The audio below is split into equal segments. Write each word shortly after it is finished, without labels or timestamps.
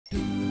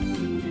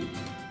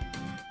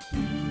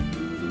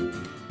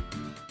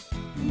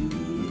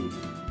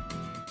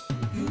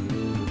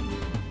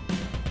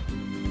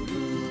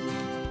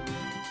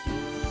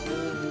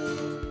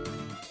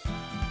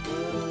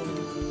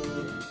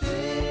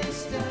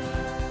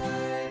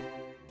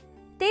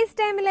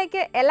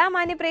ടൈമിലേക്ക് എല്ലാ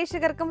മാന്യ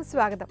പ്രേക്ഷകർക്കും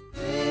സ്വാഗതം.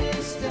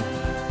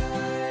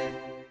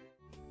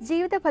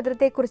 ജീവിത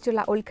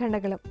ഭദ്രതയെക്കുറിച്ചുള്ള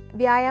ഉത്കണ്ഠകളും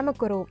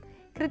വ്യായാമക്കുറവും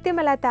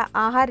കൃത്യമല്ലാത്ത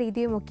ആഹാര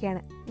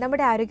രീതിയുമൊക്കെയാണ്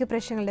നമ്മുടെ ആരോഗ്യ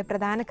പ്രശ്നങ്ങളുടെ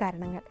പ്രധാന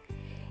കാരണങ്ങൾ.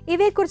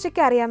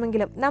 ഇവയെക്കുറിച്ചൊക്കെ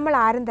അറിയാമെങ്കിലും നമ്മൾ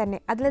ആരും തന്നെ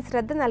അതിന്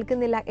ശ്രദ്ധ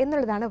നൽകുന്നില്ല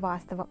എന്നുള്ളതാണ്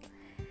വാസ്തവം.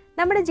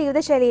 നമ്മുടെ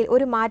ജീവിതശൈലിയിൽ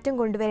ഒരു മാറ്റം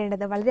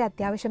കൊണ്ടുവരേണ്ടത് വളരെ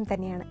അത്യാവശ്യം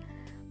തന്നെയാണ്.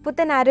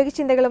 പുത്തൻ ആരോഗ്യ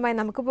ചിന്തകളുമായി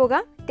നമുക്ക്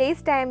പോകാം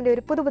ടേസ്റ്റ് ടൈമിൻ്റെ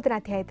ഒരു പുതുപുത്തൻ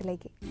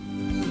അധ്യായത്തിലേക്ക്.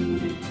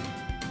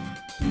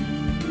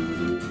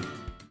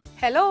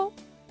 ഹലോ,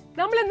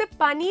 നമ്മൾ ഇന്ന്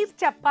പനീർ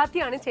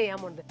ചപ്പാത്തിയാണ് ചെയ്യാൻ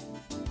പോകുന്നത്.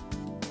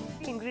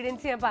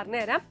 ഇൻഗ്രീഡിയൻസ് ഞാൻ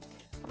പറഞ്ഞുതരാം.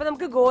 അപ്പോൾ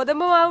നമുക്ക്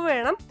ഗോതമ്പ് മാവ്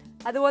വേണം,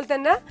 അതുപോലെ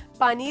തന്നെ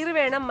പനീർ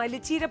വേണം,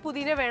 മല്ലിച്ചീര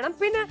പുതിന വേണം,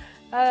 പിന്നെ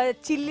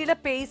ചില്ലിയുടെ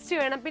പേസ്റ്റ്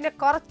വേണം, പിന്നെ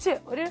കുറച്ച്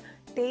ഒരു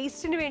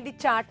ടേസ്റ്റിന് വേണ്ടി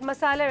ചാട്ട്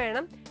മസാല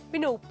വേണം,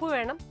 പിന്നെ ഉപ്പ്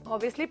വേണം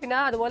ഒബ്വിയസ്ലി, പിന്നെ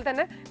അതുപോലെ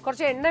തന്നെ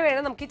കുറച്ച് എണ്ണ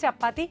വേണം നമുക്ക് ഈ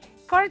ചപ്പാത്തി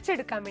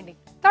കുഴച്ചെടുക്കാൻ വേണ്ടി.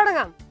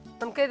 തുടങ്ങാം.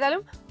 നമുക്ക്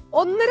ഏതായാലും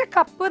 1.5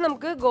 കപ്പ്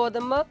നമുക്ക്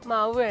ഗോതമ്പ്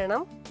മാവ്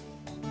വേണം.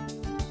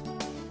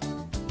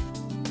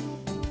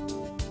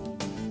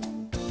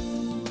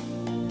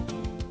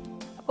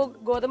 അപ്പോൾ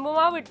ഗോതമ്പ്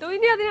മാവ് ഇട്ടു.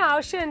 ഇനി അതിന്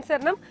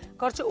ആവശ്യാനുസരണം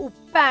കുറച്ച്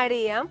ഉപ്പ് ആഡ്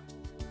ചെയ്യാം.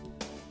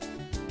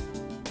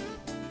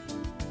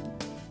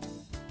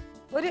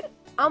 ഒരു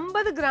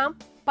 50 ഗ്രാം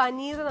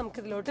പനീർ നമുക്ക്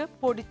ഇതിലോട്ട്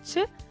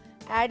പൊടിച്ച്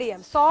ആഡ്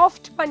ചെയ്യാം.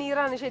 സോഫ്റ്റ്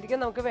പനീറാണ്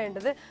ശരിക്കും നമുക്ക്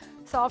വേണ്ടത്.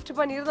 സോഫ്റ്റ്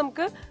പനീർ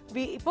നമുക്ക്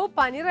ഇപ്പോൾ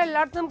പനീർ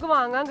എല്ലായിടത്തും നമുക്ക്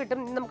വാങ്ങാൻ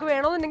കിട്ടും. നമുക്ക്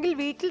വേണമെന്നുണ്ടെങ്കിൽ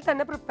വീട്ടിൽ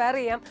തന്നെ പ്രിപ്പയർ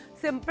ചെയ്യാം,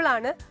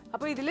 സിമ്പിളാണ്.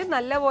 അപ്പോൾ ഇതിൽ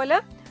നല്ലപോലെ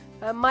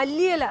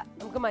മല്ലിയില,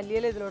 നമുക്ക്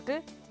മല്ലിയില ഇതിലോട്ട്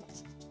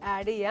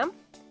ആഡ് ചെയ്യാം.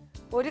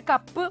 1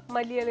 കപ്പ്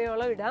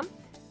മല്ലിയിലയോളം ഇടാം.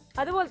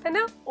 അതുപോലെ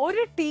തന്നെ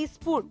 1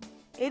 ടീസ്പൂൺ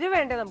എരിവ്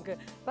വേണ്ടേ നമുക്ക്.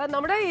 അപ്പോൾ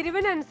നമ്മുടെ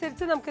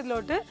എരിവിനനുസരിച്ച് നമുക്ക്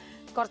ഇതിലോട്ട്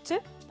കുറച്ച്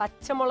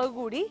പച്ചമുളക്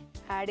കൂടി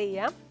ആഡ്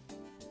ചെയ്യാം.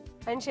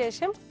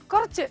 അതിനുശേഷം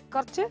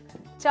കുറച്ച്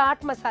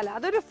ചാട്ട് മസാല,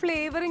 അതൊരു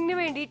ഫ്ലേവറിങ്ങിന്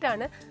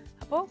വേണ്ടിയിട്ടാണ്.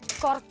 അപ്പോൾ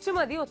കുറച്ച്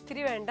മതി,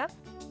 ഒത്തിരി വേണ്ട.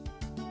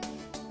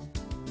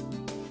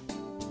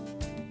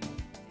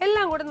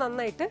 എല്ലാം കൂടെ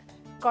നന്നായിട്ട്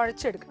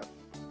കുഴച്ചെടുക്കണം.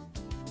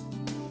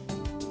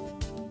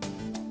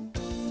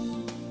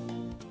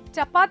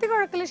 ചപ്പാത്തി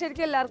കുഴക്കൽ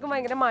ശരിക്കും എല്ലാവർക്കും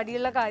ഭയങ്കര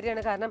മടിയുള്ള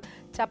കാര്യമാണ്. കാരണം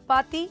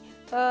ചപ്പാത്തി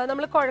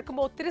നമ്മൾ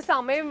കുഴക്കുമ്പോൾ ഒത്തിരി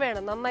സമയം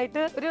വേണം,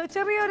 നന്നായിട്ട് ഒരു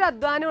ചെറിയൊരു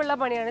അധ്വാനമുള്ള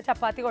പണിയാണ്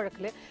ചപ്പാത്തി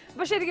കുഴക്കൽ.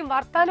 അപ്പോൾ ശരിക്കും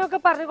വർത്താനമൊക്കെ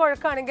പറഞ്ഞ്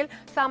കുഴക്കുകയാണെങ്കിൽ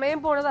സമയം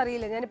പോണത്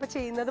അറിയില്ല, ഞാനിപ്പോൾ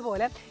ചെയ്യുന്നത്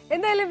പോലെ.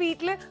 എന്തായാലും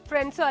വീട്ടിൽ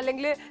ഫ്രണ്ട്സോ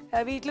അല്ലെങ്കിൽ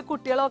വീട്ടിൽ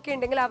കുട്ടികളോ ഒക്കെ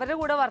ഉണ്ടെങ്കിൽ അവരുടെ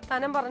കൂടെ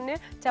വർത്താനം പറഞ്ഞ്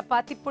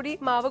ചപ്പാത്തിപ്പൊടി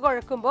മാവ്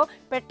കുഴക്കുമ്പോൾ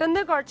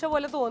പെട്ടെന്ന് കുഴച്ച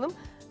പോലെ തോന്നും,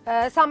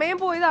 സമയം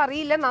പോയത്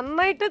അറിയില്ല.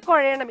 നന്നായിട്ട്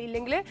കുഴയണം,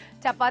 ഇല്ലെങ്കിൽ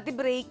ചപ്പാത്തി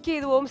ബ്രേക്ക്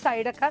ചെയ്തു പോകും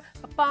സൈഡൊക്കെ.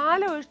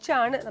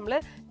 പാലൊഴിച്ചാണ് നമ്മൾ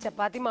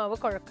ചപ്പാത്തി മാവ്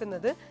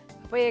കുഴക്കുന്നത്.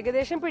 അപ്പോൾ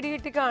ഏകദേശം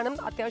പിടികിട്ടി കാണും.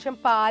 അത്യാവശ്യം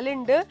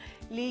പാലുണ്ട്,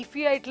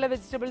 ലീഫി ആയിട്ടുള്ള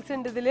വെജിറ്റബിൾസ്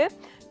ഉണ്ട് ഇതിൽ,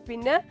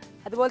 പിന്നെ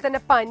അതുപോലെ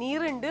തന്നെ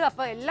പനീറുണ്ട്.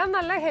 അപ്പോൾ എല്ലാം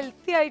നല്ല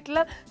ഹെൽത്തി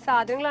ആയിട്ടുള്ള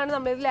സാധനങ്ങളാണ്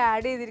നമ്മളിതിൽ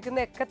ആഡ്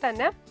ചെയ്തിരിക്കുന്നതൊക്കെ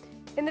തന്നെ.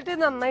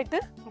 എന്നിട്ട് നന്നായിട്ട്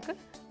നമുക്ക്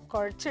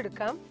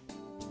കുഴച്ചെടുക്കാം.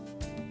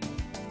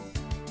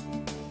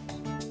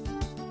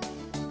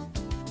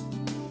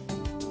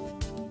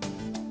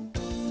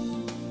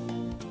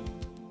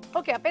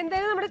 ഓക്കെ, അപ്പോൾ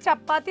എന്തായാലും നമ്മുടെ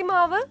ചപ്പാത്തി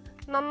മാവ്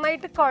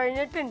നന്നായിട്ട്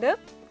കുഴഞ്ഞിട്ടുണ്ട്.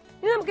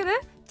 ഇനി നമുക്കിത്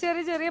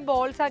ചെറിയ ചെറിയ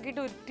ബോൾസ് ആക്കിയിട്ട്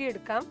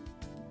ഉരുട്ടിയെടുക്കാം.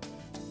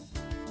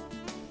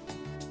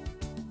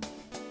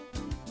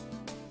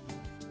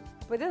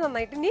 അപ്പോൾ ഇത്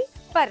നന്നായിട്ട് ഇനി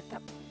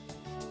പരത്താം.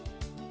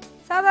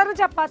 സാധാരണ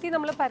ചപ്പാത്തി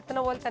നമ്മൾ പരത്തണ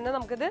പോലെ തന്നെ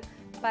നമുക്കിത്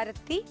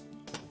പരത്തി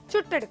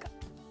ചുട്ടെടുക്കാം.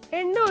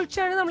 എണ്ണ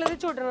ഒഴിച്ചാണ് നമ്മളിത്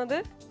ചുടുന്നത്.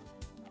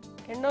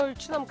 എണ്ണ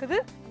ഒഴിച്ച് നമുക്കിത്,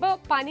 ഇപ്പോൾ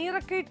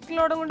പനീറൊക്കെ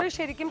ഇട്ടുള്ളതും കൊണ്ട്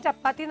ശരിക്കും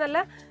ചപ്പാത്തി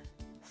നല്ല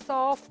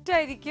സോഫ്റ്റ്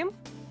ആയിരിക്കും.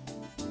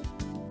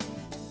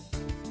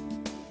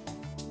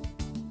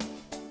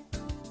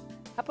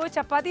 അപ്പോൾ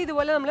ചപ്പാത്തി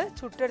ഇതുപോലെ നമ്മൾ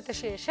ചുട്ടെടുത്ത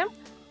ശേഷം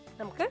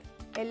നമുക്ക്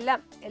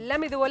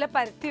എല്ലാം ഇതുപോലെ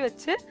പരത്തി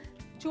വെച്ച്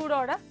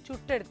ചൂടോടെ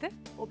ചുട്ടെടുത്ത്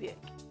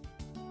ഉപയോഗിക്കാം.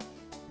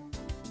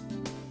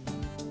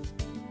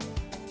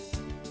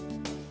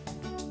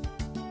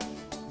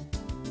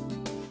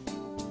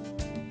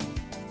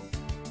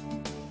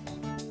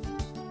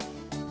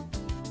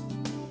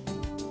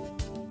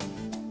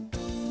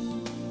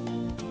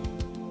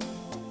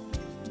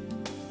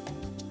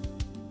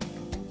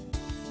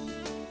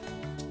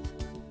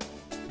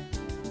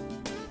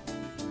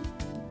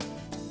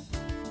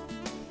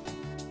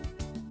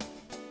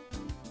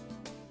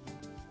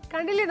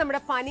 കണ്ടില്ലേ, നമ്മുടെ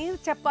പനീർ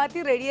ചപ്പാത്തി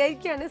റെഡി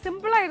ആയിരിക്കുകയാണ്.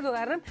 സിമ്പിളായിരുന്നു,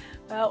 കാരണം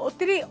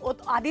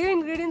അധികം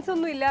ഇൻഗ്രീഡിയൻസ്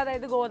ഒന്നും ഇല്ല.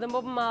 അതായത് ഗോതമ്പ്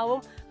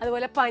മാവും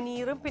അതുപോലെ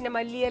പനീറും പിന്നെ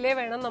മല്ലിയില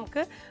വേണം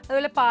നമുക്ക്,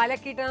 അതുപോലെ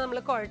പാലൊക്കെ ഇട്ടാണ് നമ്മൾ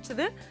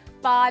കുഴച്ചത്.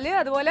 പാല്,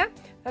 അതുപോലെ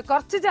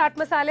കുറച്ച് ചാട്ട്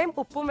മസാലയും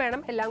ഉപ്പും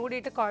വേണം. എല്ലാം കൂടി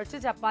ഇട്ട് കുഴച്ച്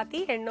ചപ്പാത്തി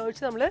എണ്ണ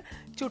ഒഴിച്ച് നമ്മൾ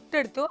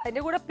ചുട്ടെടുത്തു.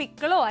 അതിൻ്റെ കൂടെ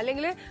പിക്കിളോ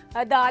അല്ലെങ്കിൽ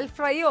ദാൽ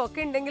ഫ്രൈയോ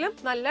ഒക്കെ ഉണ്ടെങ്കിലും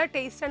നല്ല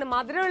ടേസ്റ്റാണ്.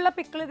 മധുരമുള്ള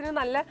പിക്കിൾ ഇതിന്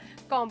നല്ല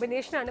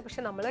കോമ്പിനേഷനാണ്.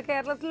 പക്ഷെ നമ്മൾ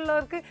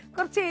കേരളത്തിലുള്ളവർക്ക്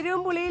കുറച്ച്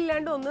എരിവും പുളിയും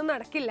ഇല്ലാണ്ട് ഒന്നും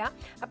നടക്കില്ല.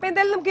 അപ്പോൾ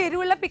എന്തായാലും നമുക്ക്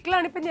എരിവുള്ള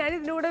പിക്കിളാണ് ഇപ്പം ഞാൻ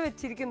ഇതിൻ്റെ കൂടെ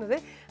വെച്ചിരിക്കുന്നത്.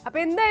 അപ്പോൾ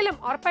എന്തായാലും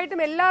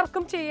ഉറപ്പായിട്ടും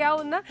എല്ലാവർക്കും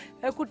ചെയ്യാവുന്ന,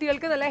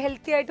 കുട്ടികൾക്ക് നല്ല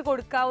ഹെൽത്തി ആയിട്ട്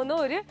കൊടുക്കാവുന്ന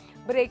ഒരു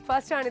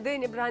ബ്രേക്ക്ഫാസ്റ്റ് ആണിത്.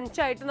 ഇനി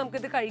ബ്രഞ്ചായിട്ട്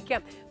നമുക്കിത്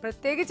കഴിക്കാം.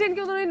 പ്രത്യേകിച്ച്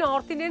എനിക്ക് തോന്നുന്നു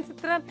നോർത്ത് ഇന്ത്യൻസ്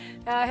ഇത്ര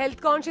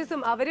ഹെൽത്ത്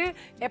കോൺഷ്യസും അവര്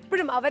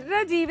എപ്പോഴും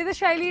അവരുടെ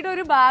ജീവിതശൈലിയുടെ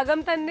ഒരു ഭാഗം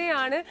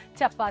തന്നെയാണ്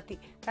ചപ്പാത്തി.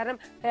 കാരണം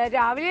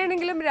രാവിലെ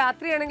ആണെങ്കിലും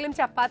രാത്രിയാണെങ്കിലും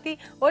ചപ്പാത്തി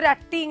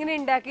ഒരട്ടി ഇങ്ങനെ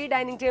ഉണ്ടാക്കി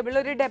ഡൈനിങ്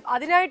ടേബിളിൽ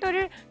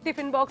അതിനായിട്ടൊരു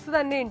ടിഫിൻ ബോക്സ്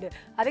തന്നെയുണ്ട്.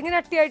 അതിങ്ങനെ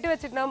അട്ടിയായിട്ട്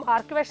വെച്ചിട്ടുണ്ടാവും.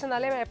 ആർക്ക്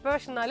വിശന്നാലും എപ്പോൾ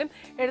വിശന്നാലും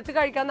എടുത്ത്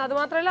കഴിക്കാവുന്ന.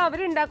 അതുമാത്രമല്ല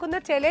അവരുണ്ടാക്കുന്ന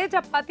ചില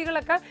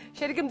ചപ്പാത്തികളൊക്കെ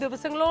ശരിക്കും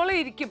ദിവസങ്ങളോളം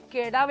ഇരിക്കും,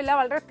 കേടാവില്ല.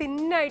 വളരെ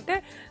തിന്നായിട്ട്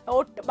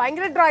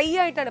ഭയങ്കര ഡ്രൈ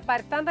ആയിട്ടാണ്.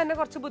 പരത്താൻ തന്നെ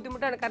കുറച്ച്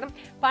ബുദ്ധിമുട്ടാണ്. കാരണം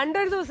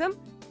പണ്ടൊരു ദിവസം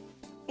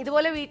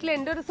ഇതുപോലെ വീട്ടിൽ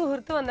എൻ്റെ ഒരു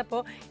സുഹൃത്ത്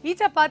വന്നപ്പോൾ ഈ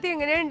ചപ്പാത്തി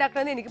എങ്ങനെയാണ്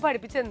ഉണ്ടാക്കണമെന്ന് എനിക്ക്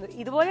പഠിപ്പിച്ചു തന്നത്.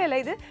 ഇതുപോലെയല്ല,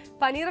 ഇത്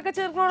പനീറൊക്കെ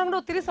ചേർക്കണമെങ്കിൽ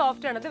ഒത്തിരി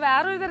സോഫ്റ്റ് ആണ്. അത്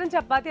വേറൊരു തരം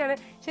ചപ്പാത്തിയാണ്.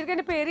 ശരിക്കും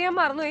എൻ്റെ പേര് ഞാൻ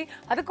മറന്നുപോയി.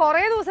 അത്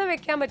കുറേ ദിവസം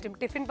വെക്കാൻ പറ്റും.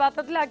 ടിഫിൻ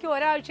പാത്രത്തിലാക്കി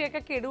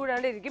ഒരാഴ്ചയൊക്കെ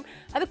കേടുകൂടാണ്ടിരിക്കും.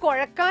 അത്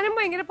കുഴക്കാനും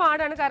ഭയങ്കര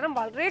പാടാണ്. കാരണം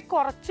വളരെ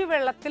കുറച്ച്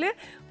വെള്ളത്തിൽ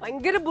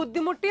ഭയങ്കര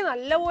ബുദ്ധിമുട്ടി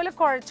നല്ലപോലെ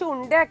കുഴച്ച്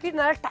ഉണ്ടാക്കി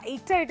നല്ല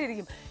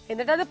ടൈറ്റായിട്ടിരിക്കും.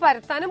 എന്നിട്ട് അത്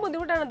പരത്താനും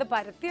ബുദ്ധിമുട്ടാണ്. അത്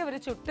പരത്തി അവർ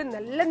ചുട്ട്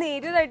നല്ല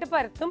നേരിയതായിട്ട്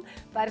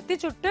പരത്തി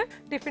ചുട്ട്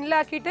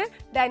ടിഫിനിലാക്കിയിട്ട്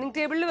ഡൈനിങ്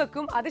ടേബിളിൽ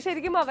വെക്കും. അത്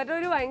ശരിക്കും അവരുടെ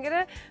ഒരു ഭയങ്കര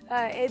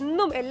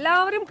എന്നും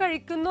എല്ലാവരും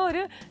കഴിക്കുന്ന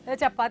ഒരു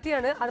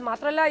ചപ്പാത്തിയാണ്. അത്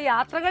മാത്രമല്ല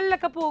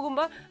യാത്രകളിലൊക്കെ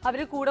പോകുമ്പോൾ അവർ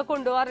കൂടെ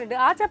കൊണ്ടുപോകാറുണ്ട്.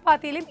 ആ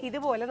ചപ്പാത്തിയിലും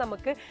ഇതുപോലെ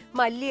നമുക്ക്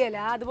മല്ലിയില,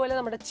 അതുപോലെ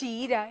നമ്മുടെ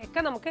ചീര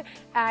ഒക്കെ നമുക്ക്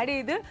ആഡ്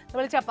ചെയ്ത്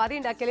നമ്മൾ ചപ്പാത്തി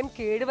ഉണ്ടാക്കിയാലും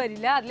കേട്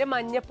വരില്ല. അതിൽ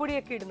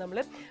മഞ്ഞപ്പൊടിയൊക്കെ ഇടും നമ്മൾ.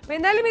 അപ്പോൾ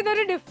എന്തായാലും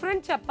ഇതൊരു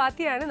ഡിഫറെൻറ്റ്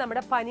ചപ്പാത്തിയാണ്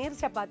നമ്മുടെ പനീർ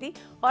ചപ്പാത്തി.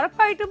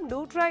 ഉറപ്പായിട്ടും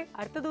ഡു ട്രൈ.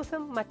 അടുത്ത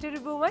ദിവസം മറ്റൊരു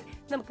വിഭവമായി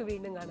നമുക്ക്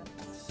വീണ്ടും കാണാം.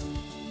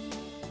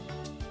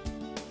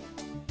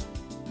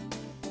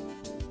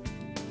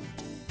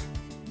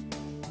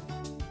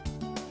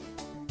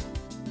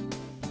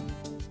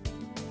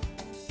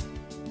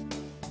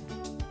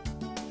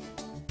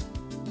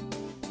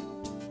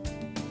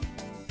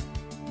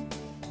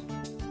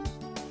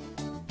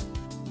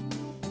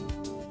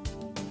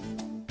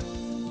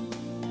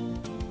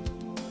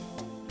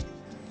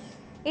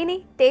 ഇനി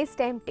ടേസ്റ്റ്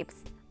ടൈം ടിപ്സ്.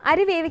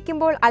 അരി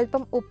വേവിക്കുമ്പോൾ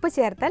അല്പം ഉപ്പ്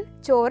ചേർത്താൽ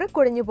ചോറ്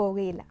കുഴഞ്ഞു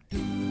പോവുകയില്ല.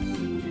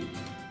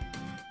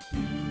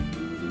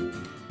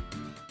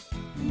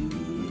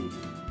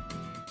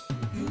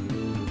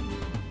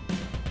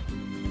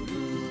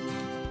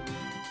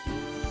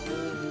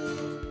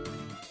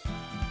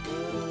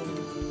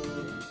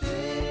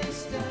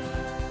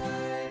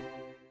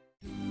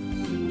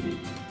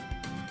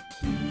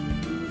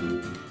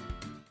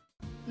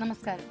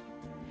 നമസ്കാരം.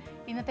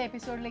 ഇന്നത്തെ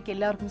എപ്പിസോഡിലേക്ക്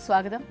എല്ലാവർക്കും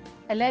സ്വാഗതം.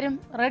 എല്ലാവരും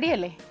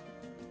റെഡിയല്ലേ?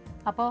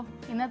 അപ്പോൾ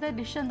ഇന്നത്തെ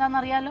ഡിഷ്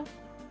എന്താണെന്നറിയാലോ,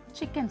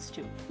 ചിക്കൻ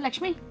സ്റ്റൂ.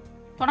 ലക്ഷ്മി,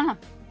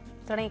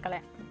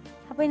 തുടങ്ങിക്കളയാം.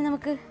 അപ്പോൾ ഇനി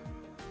നമുക്ക്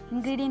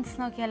ഇൻഗ്രീഡിയൻസ്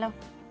നോക്കിയാലോ?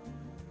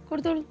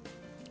 കൊടുത്തോളൂ.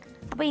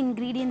 അപ്പോൾ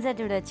ഇൻഗ്രീഡിയൻസ്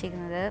ആയിട്ട് ഇവിടെ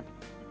വെച്ചേക്കുന്നത്,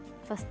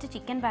 ഫസ്റ്റ്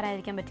ചിക്കൻ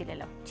പറയാതിരിക്കാൻ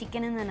പറ്റില്ലല്ലോ.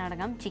 ചിക്കനിൽ നിന്ന്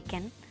അടങ്ങാം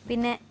ചിക്കൻ,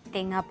 പിന്നെ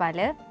തേങ്ങാപ്പാൽ,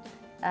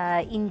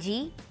 ഇഞ്ചി,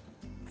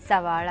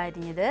 സവാള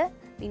അരിഞ്ഞത്,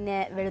 പിന്നെ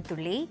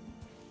വെളുത്തുള്ളി,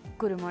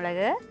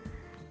 കുരുമുളക്,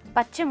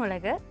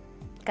 പച്ചമുളക്,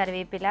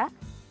 കറിവേപ്പില,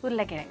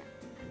 ഉരുളക്കിഴങ്ങ്.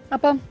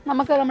 അപ്പം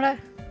നമുക്ക് നമ്മുടെ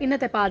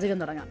ഇന്നത്തെ പാചകം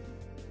തുടങ്ങാം.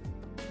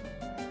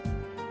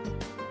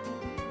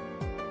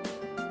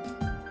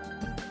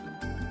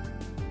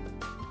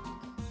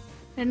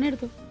 എണ്ണ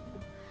എടുത്തു.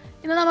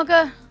 ഇന്ന് നമുക്ക്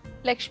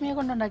ലക്ഷ്മിയെ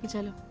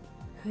കൊണ്ടുണ്ടാക്കിച്ചാലോ?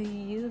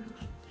 അയ്യോ,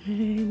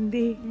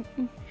 എന്തേ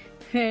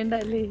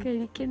വേണ്ടല്ലേ?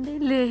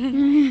 കഴിക്കണ്ടല്ലേ?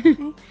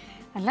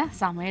 അല്ല,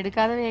 സമയം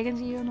എടുക്കാതെ വേഗം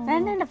ചെയ്യണോ?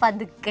 വേണ്ട,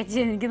 പതുക്കെ.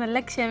 എനിക്ക് നല്ല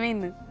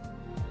ക്ഷമയിന്ന്.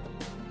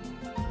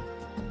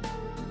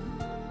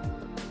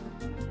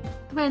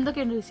 അപ്പോൾ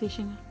എന്തൊക്കെയുണ്ട്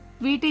വിശേഷങ്ങൾ?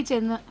 വീട്ടിൽ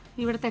ചെന്ന്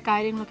ഇവിടുത്തെ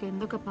കാര്യങ്ങളൊക്കെ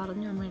എന്തൊക്കെ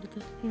പറഞ്ഞു അമ്മ എടുത്ത്?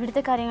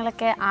 ഇവിടുത്തെ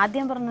കാര്യങ്ങളൊക്കെ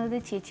ആദ്യം പറഞ്ഞത്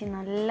ചേച്ചി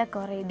നല്ല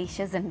കുറേ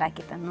ഡിഷസ്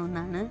ഉണ്ടാക്കി തന്നു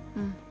എന്നാണ്.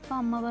 അപ്പോൾ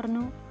അമ്മ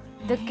പറഞ്ഞു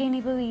ഇതൊക്കെ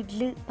ഇനിയിപ്പോൾ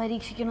വീട്ടിൽ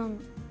പരീക്ഷിക്കണം.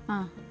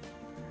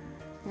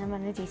 ഞാൻ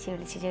പറഞ്ഞു ചേച്ചി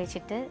വിളിച്ച്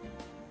ചോദിച്ചിട്ട്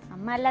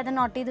അമ്മ അല്ലാതെ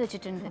നോട്ട് ചെയ്ത്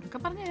വെച്ചിട്ടുണ്ട്.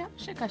 അതൊക്കെ പറഞ്ഞുതരാം.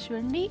 പക്ഷെ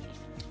കശുവണ്ടി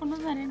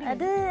കൊണ്ടൊന്നും അറിയണ്ട.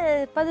 അത്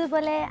ഇപ്പം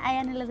അതുപോലെ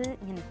അയാനുള്ളത്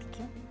ഇങ്ങനെ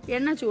എത്തിക്കും.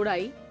 എണ്ണ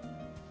ചൂടായി,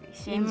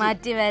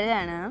 മാറ്റി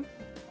വരാണ്.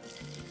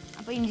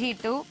 അപ്പോൾ ഇഞ്ചി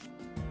ഇട്ടു.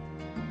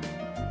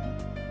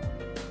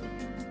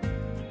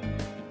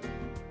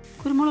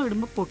 കുരുമുളക്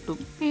ഇടുമ്പോൾ പൊട്ടും.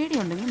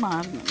 പേടിയുണ്ടെങ്കിൽ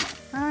മാറുന്നില്ല.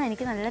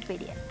 എനിക്ക് നല്ല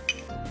പേടിയാണ്.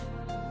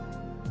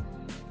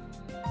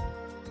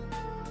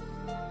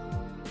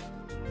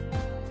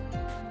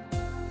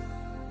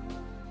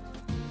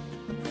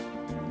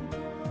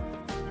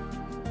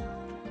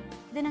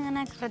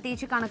 ഇതിനങ്ങനെ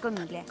പ്രത്യേകിച്ച്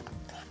കണക്കൊന്നുമില്ലേ?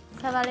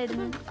 സവാള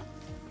ഇടുന്നു.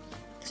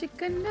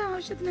 ചിക്കൻ്റെ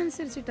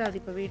ആവശ്യത്തിനനുസരിച്ചിട്ടാണ് മതി.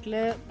 ഇപ്പോൾ വീട്ടിൽ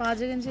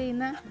പാചകം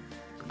ചെയ്യുന്ന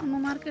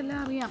അമ്മമാർക്കെല്ലാം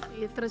അറിയാം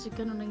എത്ര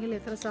ചിക്കൻ ഉണ്ടെങ്കിൽ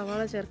എത്ര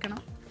സവാള ചേർക്കണം,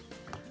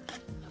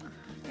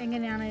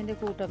 എങ്ങനെയാണ് അതിൻ്റെ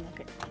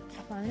കൂട്ടമെന്നൊക്കെ.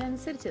 അപ്പോൾ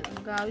അതിനനുസരിച്ച്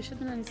നമുക്ക്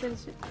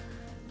ആവശ്യത്തിനനുസരിച്ച്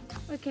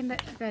വെക്കേണ്ട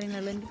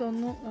കാര്യങ്ങൾ. എനിക്ക്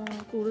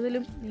തോന്നുന്നു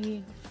കൂടുതലും ഈ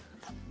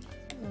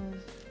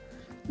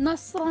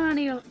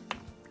നസ്രാണികൾ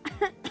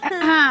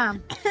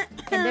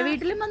എൻ്റെ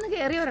വീട്ടിലും വന്ന്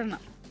കയറി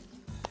വരണം.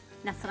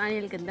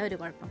 നസ്രാണികൾക്ക് എന്താ ഒരു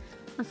കുഴപ്പം?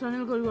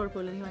 നസ്രാണികൾക്ക് ഒരു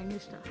കുഴപ്പമില്ല, എനിക്ക് ഭയങ്കര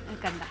ഇഷ്ടമാണ്.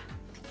 കണ്ട,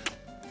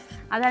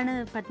 അതാണ്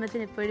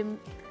പത്മത്തിന് എപ്പോഴും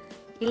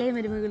ഇളയ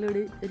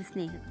മരുമകളോട് ഒരു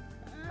സ്നേഹം.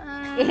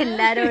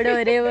 എല്ലാരോടും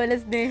ഒരേപോലെ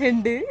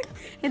സ്നേഹമുണ്ട്.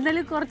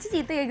 എന്നാലും കുറച്ച്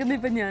ചീത്ത കേൾക്കുന്നു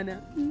ഇപ്പം ഞാനാ.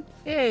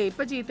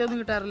 ഇപ്പം ചീത്തയൊന്നും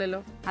കിട്ടാറില്ലല്ലോ.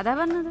 അതാ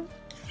പറഞ്ഞത്,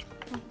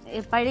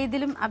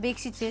 പഴയതിലും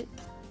അപേക്ഷിച്ച്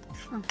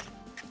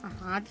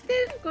ആദ്യത്തെ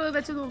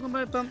വെച്ച്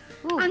നോക്കുമ്പോൾ ഇപ്പം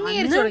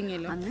അംഗീകരിച്ചു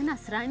തുടങ്ങിയല്ലോ. അന്ന്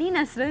നസ്രാണി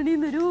നസ്രാണി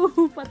എന്നൊരു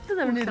 10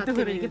 തവണ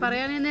എടുത്തു. എനിക്ക്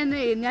പറയാൻ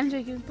ഞാൻ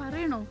ചോദിക്കും,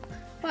 പറയണോ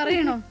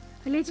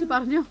അല്ലേച്ചി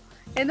പറഞ്ഞോ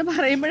എന്ന്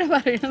പറയുമ്പോഴേ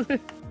പറയണത്.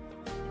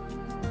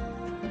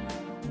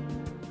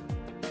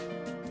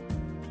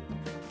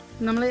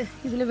 നമ്മൾ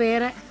ഇതിൽ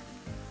വേറെ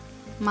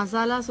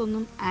മസാലാസ്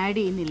ഒന്നും ആഡ്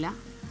ചെയ്യുന്നില്ല.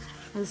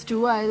 അത് സ്റ്റൂ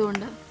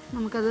ആയതുകൊണ്ട്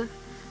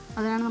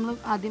അതിനാണ് നമ്മൾ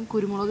ആദ്യം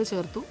കുരുമുളക്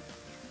ചേർത്തു.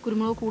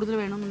 കുരുമുളക് കൂടുതൽ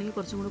വേണമെന്നുണ്ടെങ്കിൽ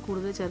കുറച്ചും കൂടി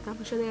കൂടുതൽ ചേർക്കാം.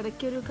 പക്ഷേ അത്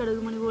ഇടയ്ക്ക് ഒരു കടുക്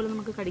മണി പോലെ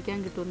നമുക്ക് കടിക്കാൻ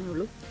കിട്ടുമെന്നേ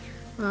ഉള്ളൂ.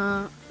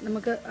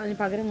 നമുക്ക് അതിന്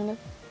പകരം നമ്മൾ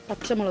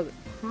പച്ചമുളക്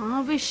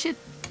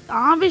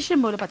ആവശ്യം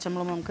പോലെ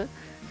പച്ചമുളക് നമുക്ക്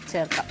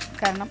ചേർക്കാം.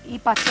 കാരണം ഈ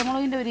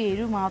പച്ചമുളകിൻ്റെ ഒരു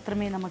എരിവ്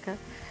മാത്രമേ നമുക്ക്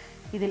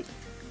ഇതിൽ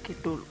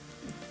കിട്ടുള്ളൂ.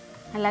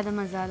 അല്ലാതെ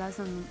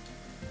മസാലാസ് ഒന്നും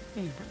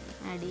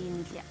ആഡ്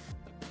ചെയ്യുന്നില്ല.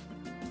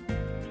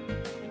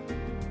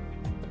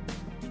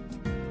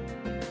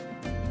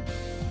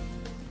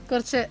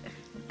 കുറച്ച്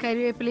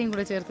കരിവേപ്പിലയും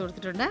കൂടെ ചേർത്ത്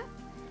കൊടുത്തിട്ടുണ്ട്.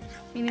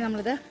 ഇനി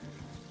നമ്മളിത്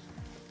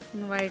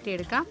ഒന്ന്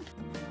വഴറ്റിയെടുക്കാം.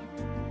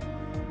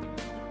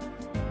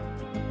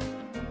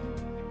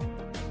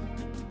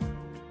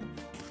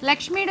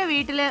 ലക്ഷ്മിയുടെ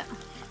വീട്ടിൽ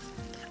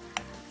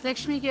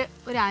ലക്ഷ്മിക്ക്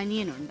ഒരു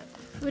അനിയനുണ്ട്.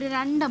 ഒരു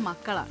 2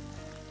 മക്കളാണ്.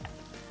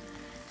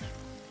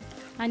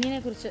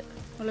 അനിയനെക്കുറിച്ച്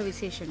ഉള്ള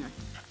വിശേഷങ്ങൾ.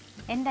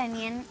 എൻ്റെ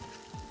അനിയൻ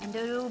എൻ്റെ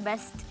ഒരു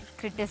ബെസ്റ്റ്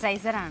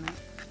ക്രിട്ടിസൈസറാണ്.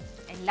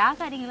 എല്ലാ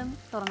കാര്യങ്ങളും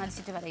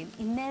തുറന്നടിച്ചിട്ട് പറയും.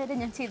 ഇന്നേവരെ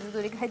ഞാൻ ചെയ്തത്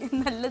ഒരു കാര്യം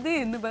നല്ലത്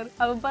എന്ന്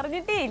അവൻ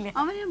പറഞ്ഞിട്ടേ ഇല്ല.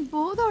 അവന്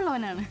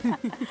ബോധമുള്ളവനാണ്.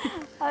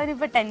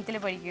 അവനിപ്പോൾ 10th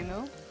പഠിക്കുന്നു.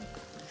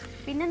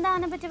 പിന്നെന്താ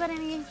അവനെ പറ്റി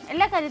പറയുകയാണെങ്കിൽ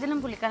എല്ലാ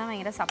കാര്യത്തിലും പുള്ളിക്കാരൻ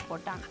ഭയങ്കര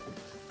സപ്പോർട്ടാണ്.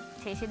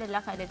 ചേച്ചിയുടെ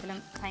എല്ലാ കാര്യത്തിലും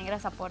ഭയങ്കര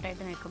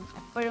സപ്പോർട്ടായിട്ട് നിൽക്കും.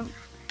 എപ്പോഴും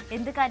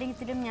എന്ത്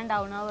കാര്യത്തിലും ഞാൻ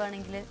ഡൗൺ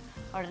ആവുകയാണെങ്കിൽ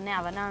ഉടനെ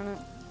അവനാണ്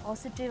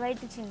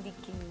പോസിറ്റീവായിട്ട്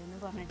ചിന്തിക്കുക എന്ന്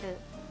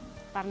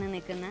പറഞ്ഞ്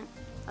നിൽക്കുന്ന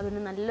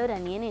അതുകൊണ്ട് നല്ലൊരു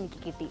അനിയനെ എനിക്ക്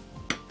കിട്ടി.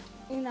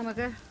 ഇനി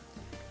നമുക്ക്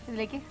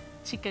ഇതിലേക്ക്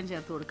ചിക്കൻ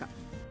ചേർത്ത് കൊടുക്കാം.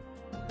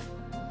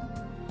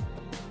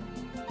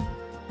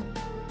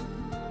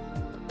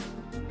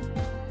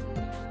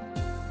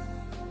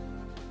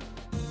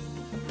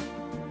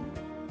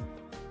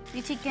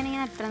 ഈ ചിക്കൻ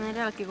ഇങ്ങനെ എത്ര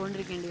നേരം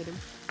ഇളക്കിക്കൊണ്ടിരിക്കേണ്ടി വരും?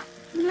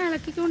 നിങ്ങൾ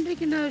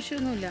ഇളക്കിക്കൊണ്ടിരിക്കേണ്ട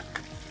ആവശ്യമൊന്നുമില്ല.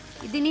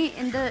 ഇതിന്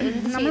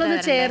നമ്മളൊന്ന്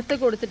ചേർത്ത്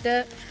കൊടുത്തിട്ട്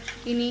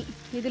ഇനി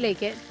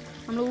ഇതിലേക്ക്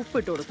നമ്മൾ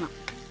ഉപ്പിട്ട് കൊടുക്കണം.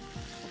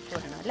 ഉപ്പ്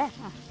വേണം അല്ലേ?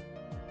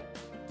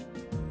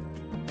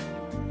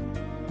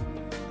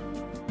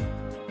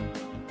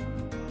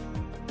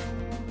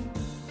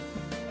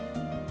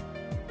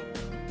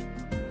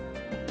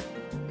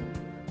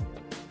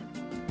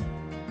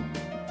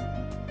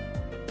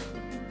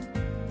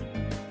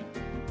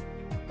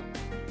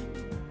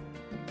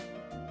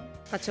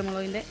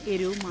 പച്ചമുളകിൻ്റെ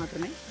എരിവും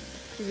മാത്രമേ.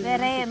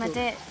 വേറെ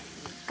മറ്റേ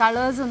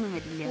കളേഴ്സ് ഒന്നും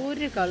വരില്ല.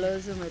 ഒരു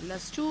കളേഴ്സും വരില്ല.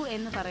 സ്റ്റൂ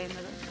എന്ന്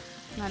പറയുന്നത്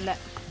നല്ല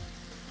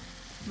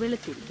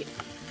വെളുത്തിരിക്കും,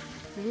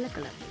 വെള്ള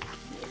കളർ.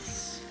 യെസ്.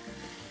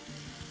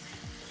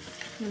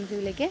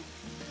 നമുക്കിതിലേക്ക്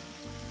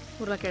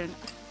ഉരുളക്കിഴങ്ങ്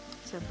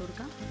ചേർത്ത്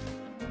കൊടുക്കാം.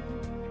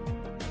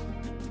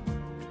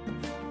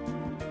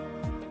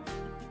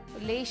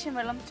 ലേശം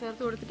വെള്ളം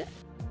ചേർത്ത് കൊടുത്തിട്ട്.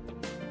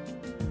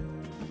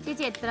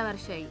 ചേച്ചി എത്ര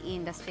വർഷമായി ഈ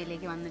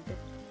ഇൻഡസ്ട്രിയിലേക്ക് വന്നിട്ട്?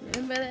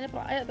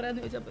 പ്രായം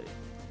എത്രയാന്ന് ചോദിച്ചാൽ പോയി.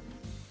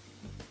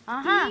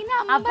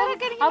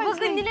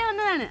 കുഞ്ഞിലെ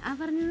വന്നതാണ്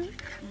പറഞ്ഞത്.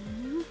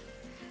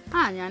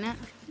 ഞാൻ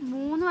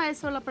 3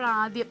 വയസ്സുള്ളപ്പോഴാണ്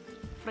ആദ്യം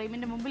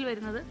ഫ്രെയിമിന്റെ മുമ്പിൽ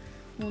വരുന്നത്.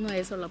 3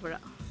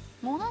 വയസ്സുള്ളപ്പോഴാണ്.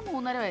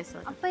 3-3.5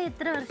 വയസ്സുള്ള. അപ്പൊ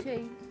എത്ര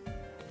വർഷമായി?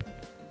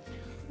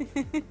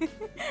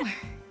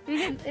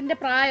 എന്റെ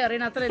പ്രായം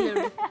അറിയണം, അത്രയല്ലേ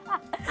ഉള്ളൂ.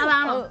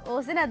 അതാണോ?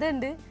 ഓസിന്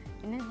അതുണ്ട്.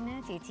 പിന്നെ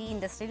ചേച്ചി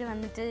ഇൻഡസ്ട്രിയിൽ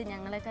വന്നിട്ട്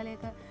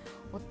ഞങ്ങളെക്കാളൊക്കെ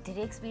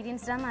ഒത്തിരി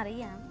എക്സ്പീരിയൻസ്ഡ് ആണെന്ന്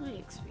അറിയാം.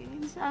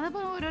 എക്സ്പീരിയൻസ്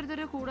അതിപ്പോ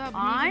ഓരോരുത്തരുടെ കൂടെ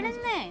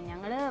ആണെന്നേ.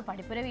 ഞങ്ങള്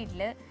പഠിപ്പുര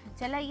വീട്ടില്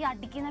ചില ഈ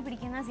അടിക്കുന്ന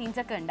പിടിക്കുന്ന സീൻസ്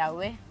ഒക്കെ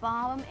ഉണ്ടാവേ.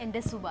 പാവം എന്റെ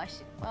സുഭാഷ്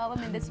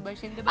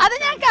അത്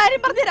ഞാൻ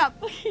കാര്യം പറഞ്ഞുതരാം.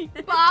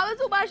 പാവം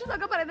സുഭാഷ്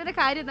എന്നൊക്കെ പറയുന്നതിന്റെ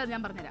കാര്യം എന്താ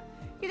ഞാൻ പറഞ്ഞുതരാം.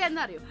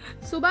 ഇതെന്താ അറിയോ,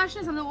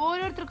 സുഭാഷിനെ സംബന്ധിച്ച്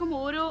ഓരോരുത്തർക്കും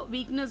ഓരോ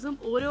വീക്ക്നെസ്സും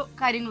ഓരോ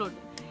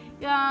കാര്യങ്ങളുണ്ട്.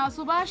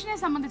 സുഭാഷിനെ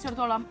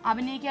സംബന്ധിച്ചിടത്തോളം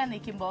അഭിനയിക്കാൻ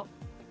നിൽക്കുമ്പോൾ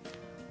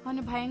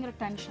അവന് ഭയങ്കര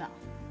ടെൻഷനാണ്.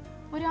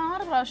 ഒരു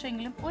 6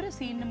 പ്രാവശ്യമെങ്കിലും ഒരു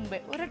സീനിന് മുമ്പേ,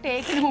 ഒരു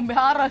ടേക്കിന് മുമ്പേ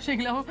 6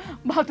 പ്രാവശ്യമെങ്കിലും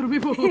ബാത്റൂമിൽ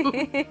പോകും.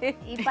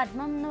 ഈ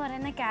പത്മം എന്ന്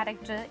പറയുന്ന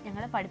ക്യാരക്ടർ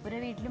ഞങ്ങളുടെ പഠിപ്പുര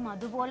വീട്ടിലും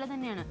അതുപോലെ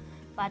തന്നെയാണ്.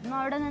 പത്മ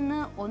അവിടെ നിന്ന്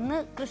ഒന്ന്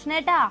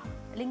കൃഷ്ണേട്ടാ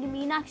അല്ലെങ്കിൽ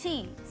മീനാക്ഷി,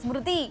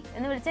 സ്മൃതി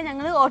എന്ന് വിളിച്ചാൽ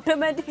ഞങ്ങൾ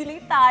ഓട്ടോമാറ്റിക്കലി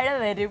താഴെ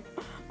വരും.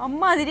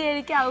 അമ്മ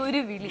അതിനായിരിക്കും ആ ഒരു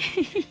വിളി.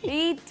 ഈ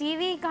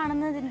TV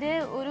കാണുന്നതിൻ്റെ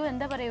ഒരു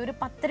എന്താ പറയുക, ഒരു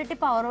 10 ഇരട്ടി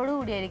പവറോട്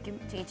കൂടിയായിരിക്കും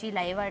ചേച്ചി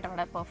ലൈവായിട്ട്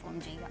അവിടെ പെർഫോം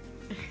ചെയ്യുക.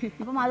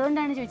 അപ്പം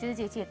അതുകൊണ്ടാണ് ചോദിച്ചത്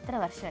ചേച്ചി എത്ര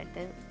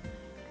വർഷമായിട്ട്.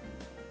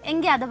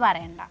 എങ്കിൽ അത്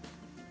പറയണ്ട,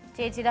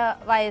 ചേച്ചിയുടെ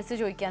വയസ്സ്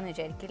ചോദിക്കാന്ന്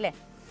വിചാരിക്കും അല്ലേ?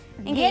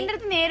 എന്റെ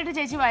അടുത്ത് നേരിട്ട്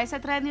ചേച്ചി വയസ്സ്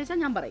എത്രയാന്ന് ചോദിച്ചാൽ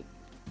ഞാൻ പറയും.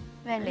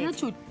 വേണ്ട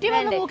ചുറ്റി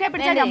വന്ന് മൂക്കെ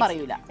പിടിച്ചാൽ ഞാൻ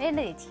പറയൂല. വേണ്ട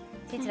ചേച്ചി,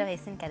 ചേച്ചിയുടെ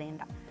വയസ്സ്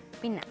എനിക്കറിയണ്ട.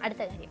 പിന്നെ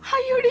അടുത്ത കാര്യം,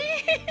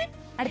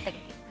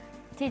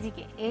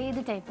 ചേച്ചിക്ക് ഏത്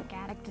ടൈപ്പ്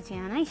ക്യാരക്ടർ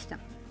ചെയ്യാനാ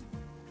ഇഷ്ടം?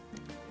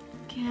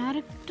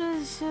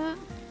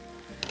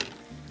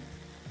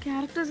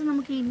 ക്യാരക്ടേഴ്സ്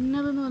നമുക്ക്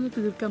ഇന്നതെന്ന് പറഞ്ഞ്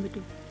തീർക്കാൻ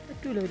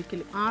പറ്റൂല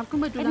ഒരിക്കലും, ആർക്കും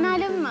പറ്റൂല.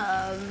 എന്നാലും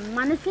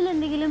മനസ്സിൽ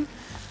എന്തെങ്കിലും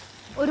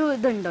ഒരു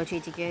ഇതുണ്ടോ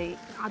ചേച്ചിക്ക്?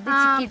 അത്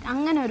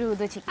അങ്ങനെ ഒരു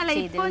ഇത് അല്ല,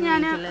 ഇപ്പോൾ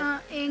ഞാൻ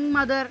യങ്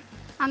മദർ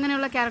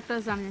അങ്ങനെയുള്ള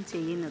ക്യാരക്ടേഴ്സാണ് ഞാൻ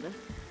ചെയ്യുന്നത്.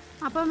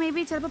 അപ്പോൾ മേ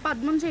ബി ചിലപ്പോൾ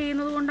പത്മം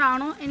ചെയ്യുന്നത്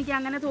കൊണ്ടാണോ എനിക്ക്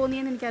അങ്ങനെ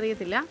തോന്നിയെന്ന്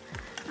എനിക്കറിയത്തില്ല.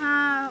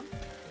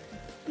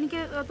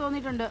 എനിക്ക്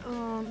തോന്നിയിട്ടുണ്ട്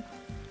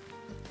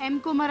M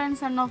Kumaran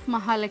son of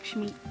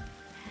Mahalakshmi,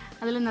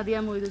 അതിൽ നദിയ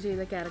മൊയ്തു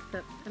ചെയ്ത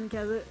ക്യാരക്ടർ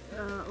എനിക്കത്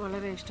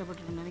വളരെ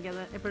ഇഷ്ടപ്പെട്ടിട്ടുണ്ട്.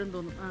 എനിക്കത് എപ്പോഴും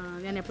തോന്നും,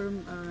 ഞാൻ എപ്പോഴും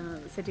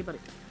സെറ്റി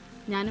പറയും,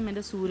 ഞാനും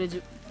എൻ്റെ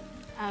സൂരജും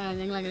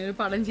ഞങ്ങൾ അങ്ങനെ ഒരു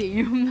പടം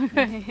ചെയ്യും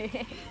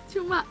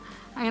ചുമ്മാ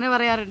അങ്ങനെ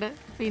പറയാറുണ്ട്.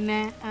 പിന്നെ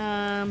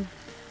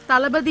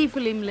തലപതി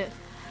ഫിലിമിൽ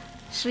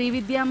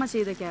ശ്രീവിദ്യാമ്മ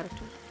ചെയ്ത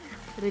ക്യാരക്ടർ,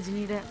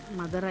 രജനിയുടെ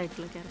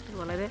മദറായിട്ടുള്ള ക്യാരക്ടർ,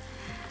 വളരെ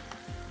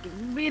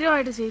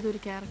ഗംഭീരമായിട്ട് ചെയ്തൊരു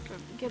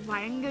ക്യാരക്ടറാണ്. എനിക്ക്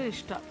ഭയങ്കര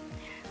ഇഷ്ടമാണ്.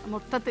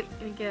 മൊത്തത്തിൽ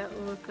എനിക്ക്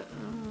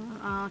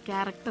ആ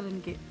ക്യാരക്ടർ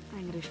എനിക്ക്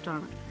ഭയങ്കര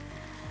ഇഷ്ടമാണ്.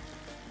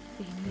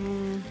 പിന്നെ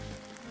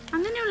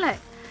അങ്ങനെയുള്ള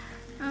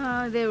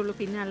ഇതേ ഉള്ളൂ.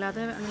 പിന്നെ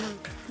അല്ലാതെ അങ്ങനെ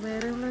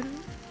വേറെ ഉള്ളൊരു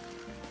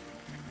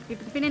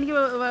പിന്നെ എനിക്ക്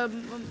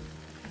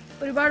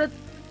ഒരുപാട്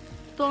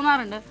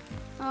തോന്നാറുണ്ട്,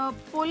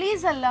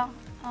 പോലീസല്ല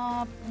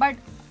ബട്ട്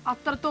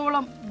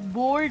അത്രത്തോളം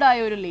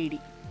ബോൾഡായ ഒരു ലേഡി,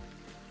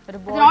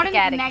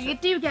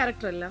 നെഗറ്റീവ്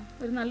ക്യാരക്ടർ അല്ല,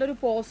 ഒരു നല്ലൊരു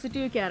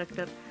പോസിറ്റീവ്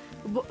ക്യാരക്ടർ.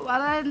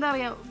 അതായത് എന്താ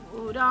പറയുക,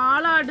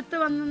 ഒരാളടുത്ത്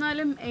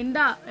വന്നാലും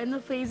എന്താ എന്ന്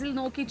ഫേസിൽ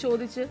നോക്കി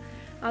ചോദിച്ച്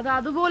അത്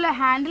അതുപോലെ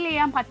ഹാൻഡിൽ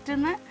ചെയ്യാൻ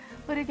പറ്റുന്ന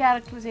ഒരു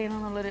ക്യാരക്ടർ ചെയ്യണം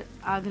എന്നുള്ളൊരു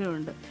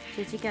ആഗ്രഹമുണ്ട്.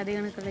 ചേച്ചിക്ക് അത്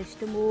കണക്കുള്ള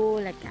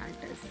ഇഷ്ടംപോലെ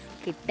ക്യാരക്ടേഴ്സ്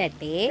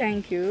കിട്ടട്ടെ.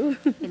 Thank you.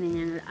 പിന്നെ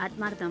ഞങ്ങൾ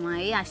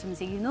ആത്മാർത്ഥമായി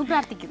ആശംസിക്കുന്നു,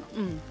 പ്രാർത്ഥിക്കുന്നു.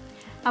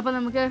 അപ്പോൾ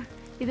നമുക്ക്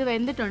ഇത്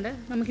വെന്തിട്ടുണ്ട്,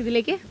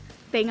 നമുക്കിതിലേക്ക്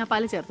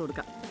തേങ്ങാപ്പാൽ ചേർത്ത്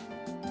കൊടുക്കാം.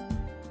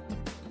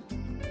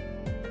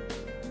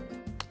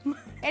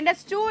 എൻ്റെ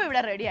സ്റ്റൂ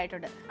ഇവിടെ റെഡി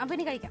ആയിട്ടുണ്ട്. അപ്പം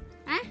ഇനി കഴിക്കാം.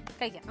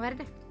 കഴിക്കാം,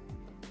 വരട്ടെ.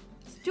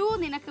 സ്റ്റൂ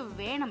നിനക്ക്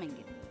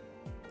വേണമെങ്കിൽ,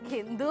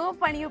 എന്തോ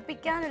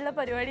പണിയൊപ്പിക്കാനുള്ള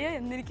പരിപാടിയോ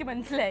എന്നെനിക്ക്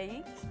മനസ്സിലായി.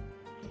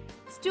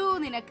 സ്റ്റൂ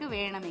നിനക്ക്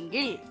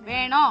വേണമെങ്കിൽ,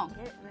 വേണോ?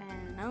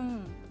 വേണം.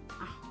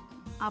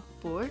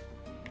 അപ്പോൾ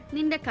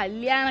നിന്റെ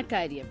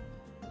കല്യാണക്കാര്യം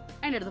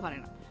എൻ്റെ അടുത്ത്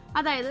പറയണം.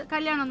 അതായത്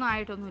കല്യാണമൊന്നും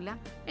ആയിട്ടൊന്നുമില്ല,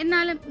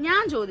 എന്നാലും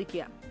ഞാൻ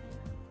ചോദിക്കുക,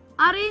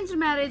 അറേഞ്ച്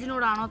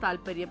മാരേജിനോടാണോ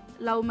താല്പര്യം,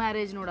 ലവ്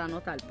മാരേജിനോടാണോ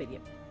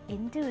താല്പര്യം?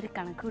 എൻ്റെ ഒരു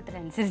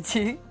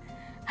കണക്കുകൂട്ടലനുസരിച്ച്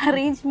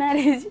അറേഞ്ച്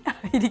മാരേജ്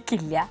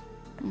ആയിരിക്കില്ല,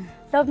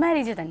 ലവ്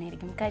മാരേജ് തന്നെ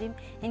ആയിരിക്കും. കാര്യം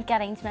എനിക്ക്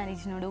അറേഞ്ച്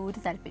മാരേജിനോട് ഒരു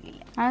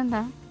താല്പര്യമില്ല.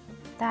 അതെന്താ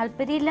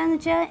താല്പര്യമില്ല എന്ന്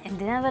വെച്ചാൽ,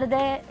 എന്തിനാ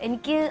വെറുതെ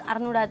എനിക്ക്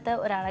അറിഞ്ഞൂടാത്ത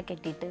ഒരാളെ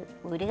കെട്ടിയിട്ട്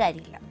ഒരു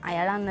കാര്യമില്ല.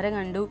 അയാൾ അന്നേരം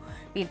കണ്ടു,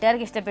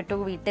 വീട്ടുകാർക്ക് ഇഷ്ടപ്പെട്ടു,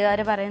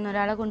 വീട്ടുകാർ പറയുന്ന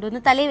ഒരാളെ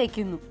കൊണ്ടുവന്ന് തലയിൽ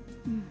വെക്കുന്നു.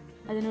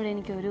 അതിനോട്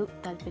എനിക്കൊരു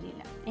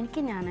താല്പര്യമില്ല. എനിക്ക്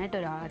ഞാനായിട്ട്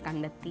ഒരാളെ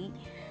കണ്ടെത്തി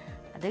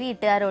അത്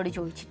വീട്ടുകാരോട്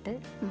ചോദിച്ചിട്ട്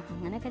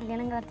അങ്ങനെ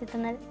കല്യാണം നടത്തി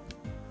തന്നാൽ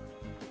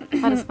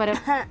പരസ്പരം.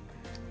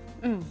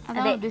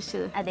 അതെ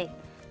ഉദ്ദേശിച്ചത്. അതെ.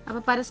 അപ്പൊ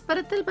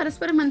പരസ്പരത്തിൽ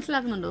പരസ്പരം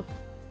മനസ്സിലാക്കുന്നുണ്ടോ?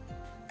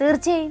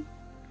 തീർച്ചയായും.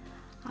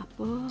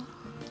 അപ്പോ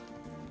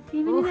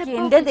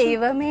എന്റെ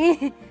ദൈവമേ,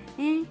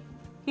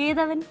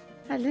 ഏതവൻ?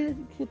 അല്ല,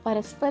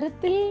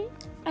 പരസ്പരത്തിൽ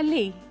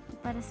അല്ലേ?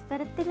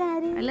 പരസ്പരത്തിൽ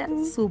ആര്? അല്ല,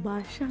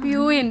 സുഭാഷ്.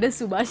 അയ്യോ, എന്റെ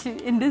സുഭാഷ്,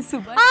 എന്റെ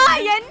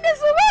സുഭാഷ്, എന്റെ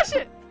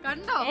സുഭാഷ്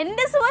കണ്ടോ?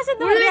 എന്റെ സുഭാഷ്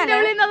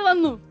എന്ന്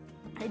വന്നു.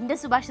 എന്റെ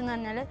സുഭാഷ് എന്ന്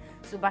പറഞ്ഞാല്,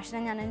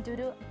 സുഭാഷിനെ ഞാൻ എൻ്റെ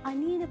ഒരു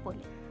അനിയനെ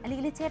പോലെ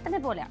അല്ലെങ്കിൽ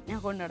ചേട്ടനെ പോലെ ഞാൻ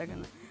കൊണ്ടു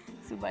നടക്കുന്നത്.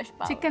 സുഭാഷ്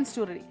ചിക്കൻ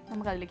സ്റ്റൂ റെഡി,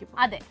 നമുക്ക് അതിലേക്ക്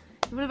പോകാം. അതെ,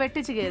 ഇവിടെ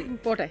വെട്ടിച്ച് കയറി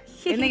പോട്ടെ,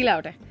 എന്തെങ്കിലും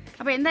ആവട്ടെ.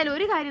 അപ്പൊ എന്തായാലും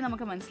ഒരു കാര്യം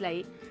നമുക്ക്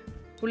മനസ്സിലായി,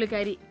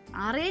 പുള്ളിക്കാരി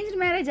അറേഞ്ച്ഡ്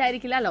മാരേജ്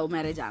ആയിരിക്കില്ല, ലവ്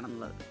മാരേജ്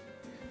ആണെന്നുള്ളത്.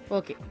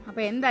 ഓക്കെ, അപ്പൊ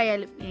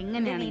എന്തായാലും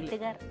എങ്ങനെയാണ്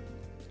വീട്ടുകാർ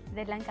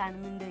ഇതെല്ലാം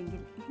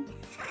കാണുന്നുണ്ടെങ്കിൽ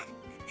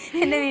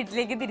എന്നെ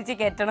വീട്ടിലേക്ക് തിരിച്ച്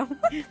കയറ്റണം.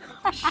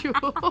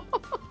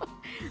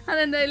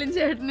 അതെന്തായാലും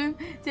ചേട്ടനും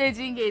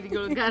ചേച്ചിയും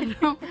കയറിക്കോളും,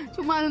 കാരണം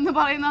ചുമ്മാ നിന്ന്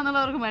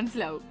പറയുന്നവർക്ക്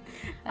മനസ്സിലാവും.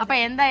 അപ്പൊ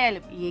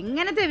എന്തായാലും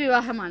എങ്ങനത്തെ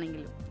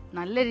വിവാഹമാണെങ്കിലും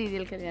നല്ല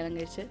രീതിയിൽ കല്യാണം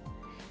കഴിച്ച്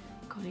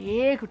കുറേ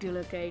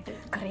കുട്ടികളൊക്കെ ആയിട്ട്,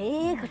 കുറേ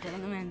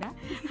കുട്ടികളൊന്നും വേണ്ട,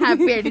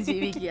 ഹാപ്പി ആയിട്ട്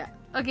ജീവിക്കുക.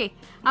 ഓക്കെ,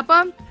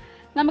 അപ്പം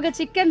നമുക്ക്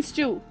ചിക്കൻ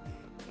സ്റ്റൂ,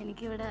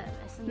 എനിക്കിവിടെ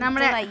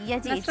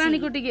നമ്മുടെ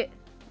കുട്ടിക്ക്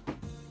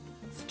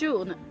സ്റ്റൂ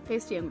ഒന്ന്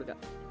ടേസ്റ്റ് ചെയ്യാൻ കൊടുക്കാം.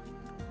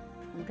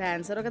 നമുക്ക്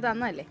ആൻസറൊക്കെ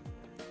തന്നല്ലേ?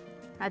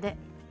 അതെ,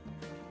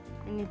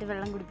 എന്നിട്ട്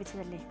വെള്ളം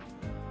കുടിപ്പിച്ചതല്ലേ.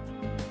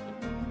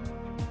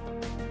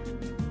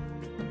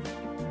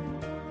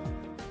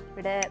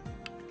 ഇവിടെ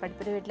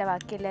പഠിപ്പൊരു വീട്ടിലെ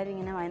ബാക്കി എല്ലാവരും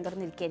ഇങ്ങനെ വായം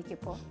തുറന്നിരിക്കുകയായിരിക്കും.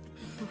 ഇപ്പോൾ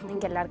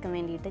നിങ്ങൾക്ക് എല്ലാവർക്കും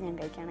വേണ്ടിയിട്ട് ഞാൻ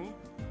കഴിക്കണേ.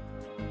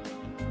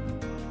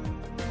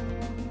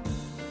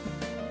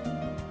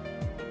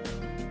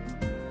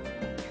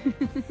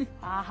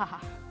 ആഹാ,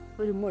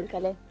 ഒരു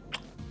മുഴുക്കല്ലേ.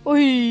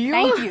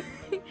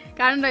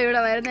 കണ്ടോ, ഇവിടെ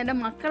വരുന്ന എന്റെ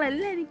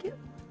മക്കളെല്ലാം എനിക്ക്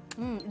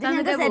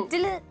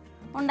സെറ്റില്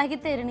ഉണ്ടാക്കി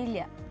തരണില്ല.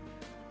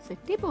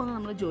 സെറ്റിൽ പോകുന്നത്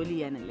നമ്മൾ ജോലി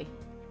ചെയ്യാനല്ലേ,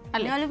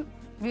 എന്നാലും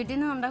വീട്ടിൽ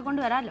നിന്ന് ഉണ്ടാക്കൊണ്ട്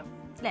വരാമല്ലോ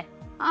അല്ലേ?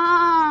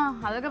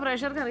 അതൊക്കെ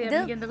പ്രേക്ഷകർക്ക് അറിയാം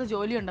എനിക്ക് എന്തൊക്കെ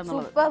ജോലി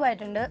ഉണ്ടെന്നുള്ളത്.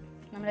 സൂപ്പറായിട്ടുണ്ട്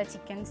നമ്മുടെ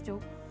ചിക്കൻ സ്റ്റൂ.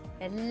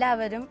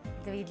 എല്ലാവരും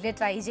ഇത് വീട്ടിൽ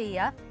ട്രൈ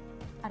ചെയ്യുക.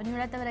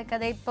 അറിഞ്ഞുകൂടാത്തവരൊക്കെ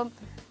അതെ ഇപ്പം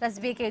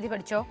റെസിപ്പിയൊക്കെ എഴുതി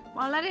പഠിച്ചോ.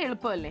 വളരെ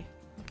എളുപ്പമല്ലേ,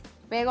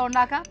 വേഗം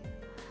ഉണ്ടാക്കാം,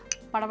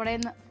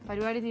 പടപടയെന്ന്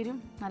പരിപാടി തീരും.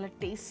 നല്ല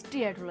ടേസ്റ്റി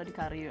ആയിട്ടുള്ളൊരു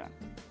കറിയുമാണ്.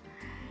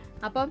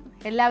 അപ്പം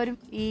എല്ലാവരും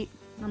ഈ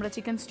നമ്മുടെ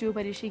ചിക്കൻ സ്റ്റൂ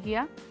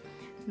പരീക്ഷിക്കുക,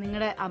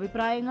 നിങ്ങളുടെ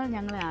അഭിപ്രായങ്ങൾ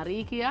ഞങ്ങളെ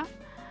അറിയിക്കുക.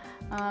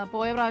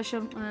 പോയ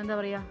പ്രാവശ്യം എന്താ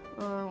പറയുക,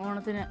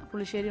 ഓണത്തിന്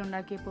പുളിശ്ശേരി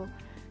ഉണ്ടാക്കിയപ്പോൾ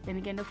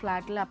എനിക്ക് എൻ്റെ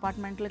ഫ്ലാറ്റിൽ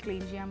അപ്പാർട്ട്മെൻറ്റിൽ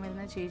ക്ലീൻ ചെയ്യാൻ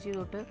വരുന്ന ചേച്ചി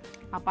തൊട്ട്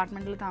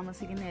അപ്പാർട്ട്മെൻറ്റിൽ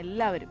താമസിക്കുന്ന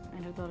എല്ലാവരും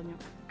എൻ്റെ അടുത്ത് പറഞ്ഞു,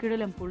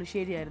 കിടിലം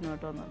പുളിശ്ശേരി ആയിരുന്നു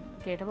കേട്ടോ എന്ന്.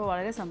 കേട്ടപ്പോൾ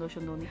വളരെ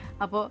സന്തോഷം തോന്നി.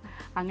 അപ്പോൾ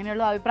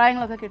അങ്ങനെയുള്ള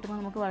അഭിപ്രായങ്ങളൊക്കെ കിട്ടുമ്പോൾ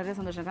നമുക്ക് വളരെ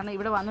സന്തോഷം. കാരണം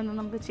ഇവിടെ വന്നു നിന്ന്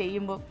നമുക്ക്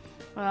ചെയ്യുമ്പോൾ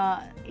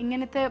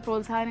ഇങ്ങനത്തെ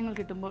പ്രോത്സാഹനങ്ങൾ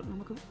കിട്ടുമ്പോൾ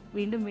നമുക്ക്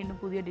വീണ്ടും വീണ്ടും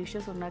പുതിയ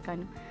ഡിഷസ്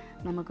ഉണ്ടാക്കാനും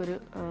നമുക്കൊരു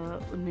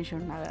ഉന്മേഷം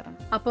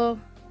ഉണ്ടാകാറുണ്ട്. അപ്പോൾ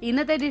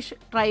ഇന്നത്തെ ഡിഷ്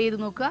ട്രൈ ചെയ്ത്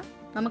നോക്കുക.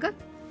 നമുക്ക്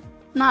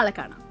നാളെ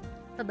കാണാം.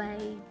 ബൈ.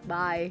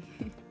 ബൈ.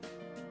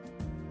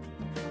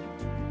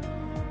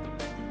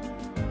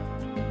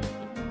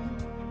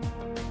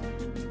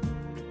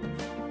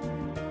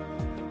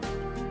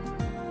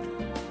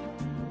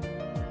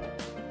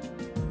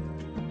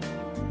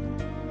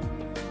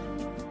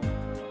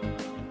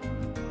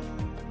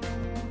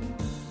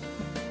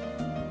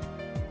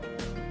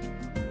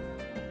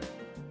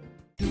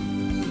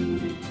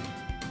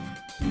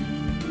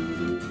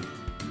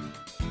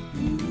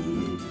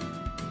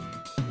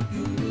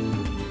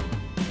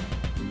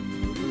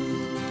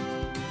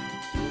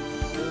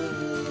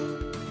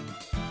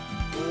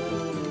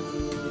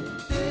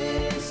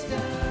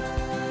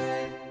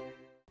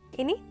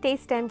 ഇനി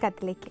ടേസ്റ്റ് ടൈം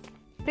കത്തിലേക്ക്.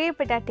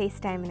 പ്രിയപ്പെട്ട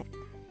ടേസ്റ്റ് ടൈമിന്,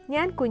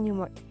 ഞാൻ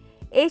കുഞ്ഞുമോൾ.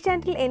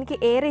 ഏഷ്യാനെറ്റിൽ എനിക്ക്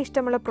ഏറെ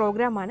ഇഷ്ടമുള്ള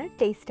പ്രോഗ്രാമാണ്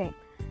ടേസ്റ്റ് ടൈം.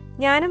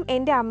 ഞാനും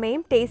എൻ്റെ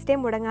അമ്മയും ടേസ്റ്റ്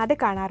ടൈം മുടങ്ങാതെ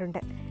കാണാറുണ്ട്.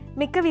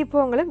 മിക്ക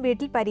വിഭവങ്ങളും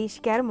വീട്ടിൽ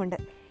പരീക്ഷിക്കാറുമുണ്ട്.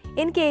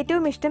 എനിക്ക്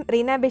ഏറ്റവും ഇഷ്ടം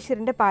റീന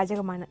ബഷീറിൻ്റെ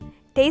പാചകമാണ്.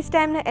 ടേസ്റ്റ്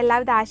ടൈമിന്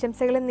എല്ലാവിധ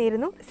ആശംസകളും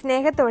നേരുന്നു.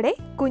 സ്നേഹത്തോടെ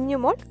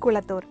കുഞ്ഞുമോൾ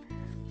കുളത്തൂർ.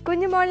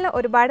 കുഞ്ഞുമോളിന്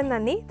ഒരുപാട്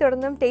നന്ദി.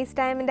 തുടർന്നും ടേസ്റ്റ്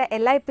ടൈമിൻ്റെ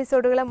എല്ലാ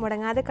എപ്പിസോഡുകളും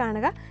മുടങ്ങാതെ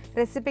കാണുക.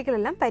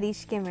 റെസിപ്പികളെല്ലാം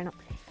പരീക്ഷിക്കുകയും വേണം.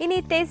 ഇനി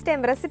ടേസ്റ്റ്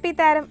ടൈം റെസിപ്പി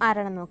താരം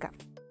ആരാണെന്ന് നോക്കാം.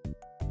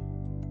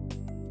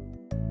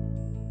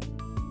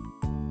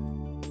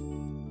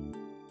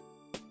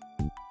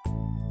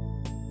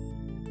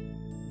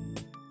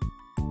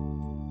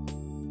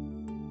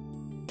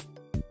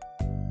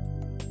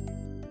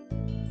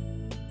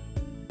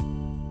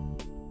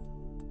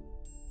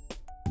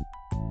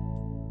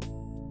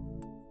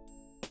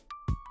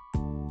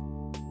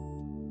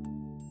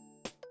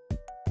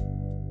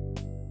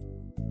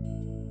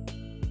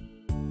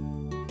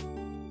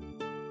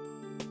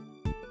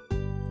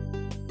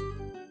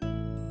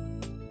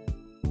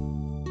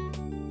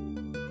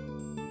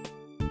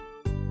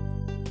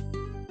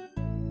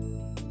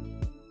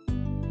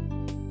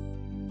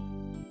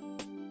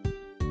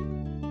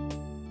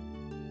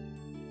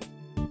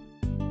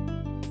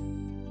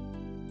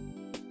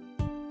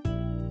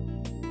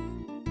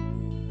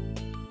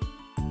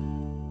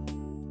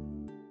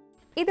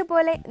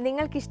 ഇതുപോലെ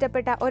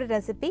നിങ്ങൾക്കിഷ്ടപ്പെട്ട ഒരു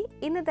റെസിപ്പി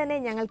ഇന്ന് തന്നെ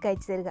ഞങ്ങൾക്ക്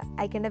അയച്ചു തരിക.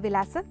 അയക്കേണ്ട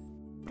വിലാസം: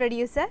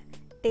 producer,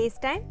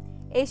 taste time,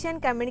 Asian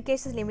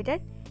communications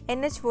limited,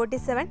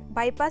 NH47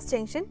 bypass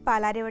junction,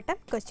 Palarivattom,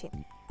 Cochin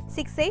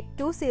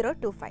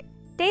 682025.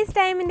 Taste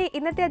ടൈമിൻ്റെ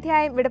ഇന്നത്തെ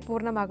അധ്യായം ഇവിടെ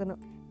പൂർണ്ണമാകുന്നു.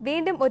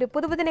 വീണ്ടും ഒരു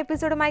പുതുപുതൻ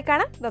എപ്പിസോഡുമായി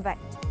കാണാം. By.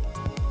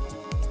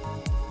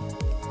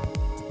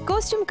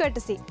 Costume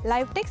courtesy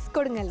live Tex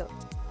Kodungallur.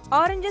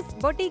 Oranges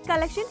boutique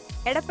collection,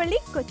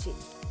 Edappally, Kochi.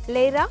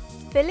 ലേറ,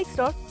 Felix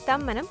road,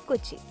 Thammanam,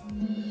 Kochi.